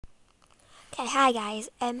Okay, hi guys.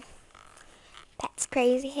 Pets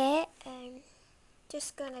Crazy here.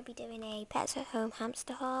 Just gonna be doing a Pets at Home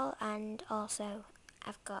hamster haul, and also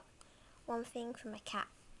I've got one thing from my cat.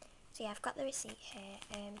 So yeah, I've got the receipt here.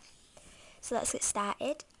 So let's get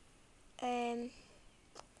started.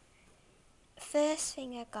 First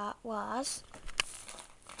thing I got was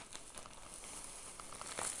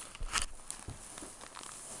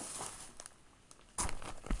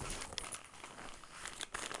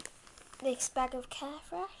this bag of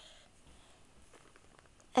Carefresh.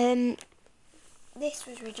 This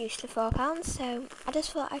was reduced to £4, so I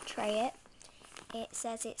just thought I'd try it. It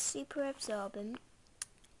says it's super absorbent,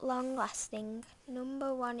 long lasting,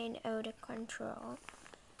 #1 in odour control,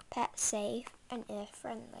 pet safe and earth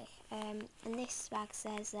friendly. And this bag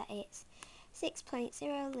says that it's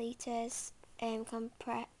 6.0 litres,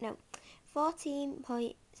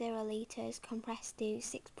 14.0 litres compressed to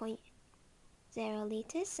 6.0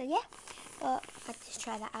 litres. So yeah, but I'd just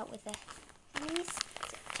try that out with the these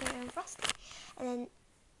Cheerio and Frosty. And then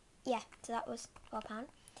yeah, so that was £4.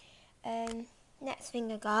 Next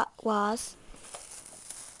thing I got was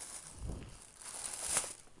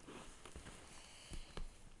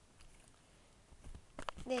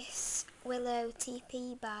this Willow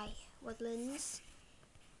Teepee by Woodlands.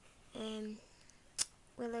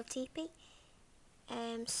 Willow Teepee.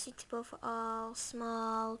 Suitable for all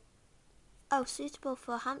small. Suitable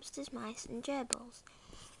for hamsters, mice, and gerbils.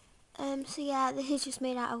 So yeah, this is just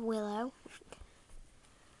made out of willow.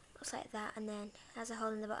 Looks like that, and then has a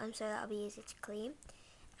hole in the bottom, so that'll be easy to clean.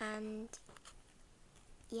 And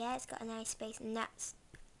yeah, it's got a nice space, and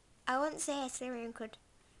I wouldn't say a Syrian could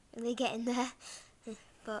really get in there,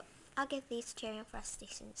 but I'll give these to Cheerio and Frosty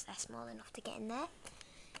since they're small enough to get in there.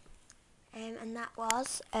 And that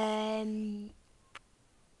was £3.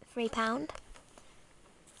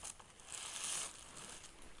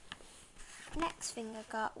 Next thing I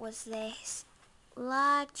got was this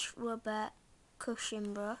large rubber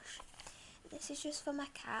cushion brush. This is just for my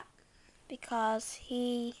cat because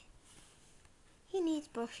he needs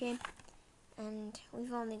brushing, and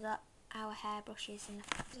we've only got our hair brushes, and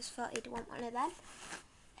I just thought he'd want one of them.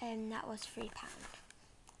 And that was £3.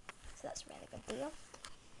 So that's a really good deal.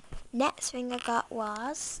 Next thing I got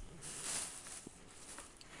was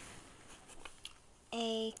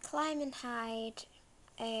a climb and hide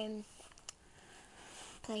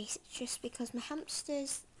place, just because my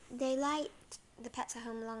hamsters, they liked the Pets at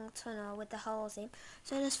Home long tunnel with the holes in,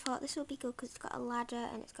 so I just thought this would be good because it's got a ladder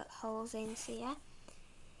and it's got holes in, so yeah.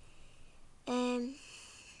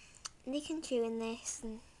 They can chew in this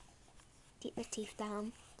and keep their teeth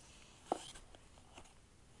down.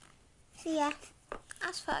 So yeah, I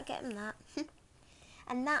just thought I'd get them that.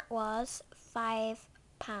 And that was £5.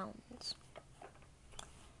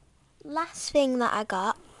 Last thing that I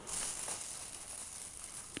got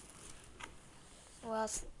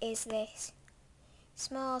is this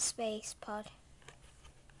small space pod.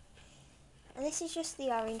 And this is just the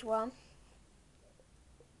orange one.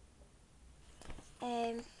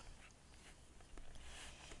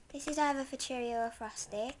 This is either for Cheerio or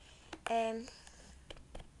Frosty. I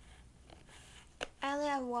only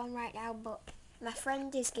have one right now, but my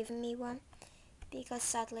friend is giving me one because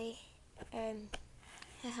sadly her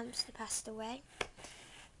hamster passed away.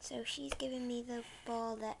 So she's giving me the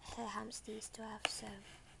ball that her hamster used to have, so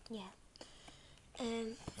yeah.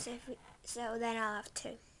 So then I'll have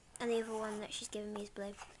two. And the other one that she's giving me is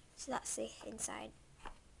blue. So that's the inside.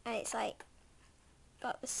 And it's like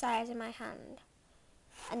about the size of my hand.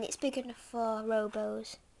 And it's big enough for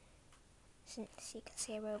robos, since you can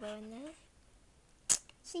see a robo in there.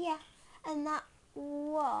 So yeah, and that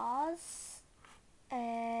was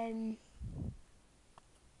 £4.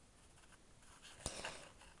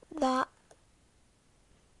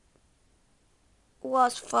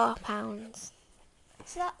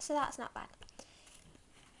 So that's not bad.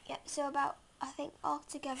 Yep. So about, I think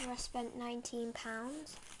altogether I spent £19.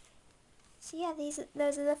 So yeah,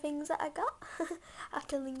 those are the things that I got. I have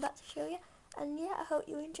to lean back to show you. And yeah, I hope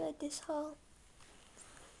you enjoyed this haul.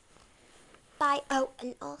 Bye. Oh,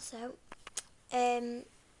 and also,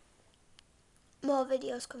 more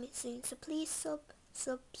videos coming soon. So please sub.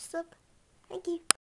 Thank you.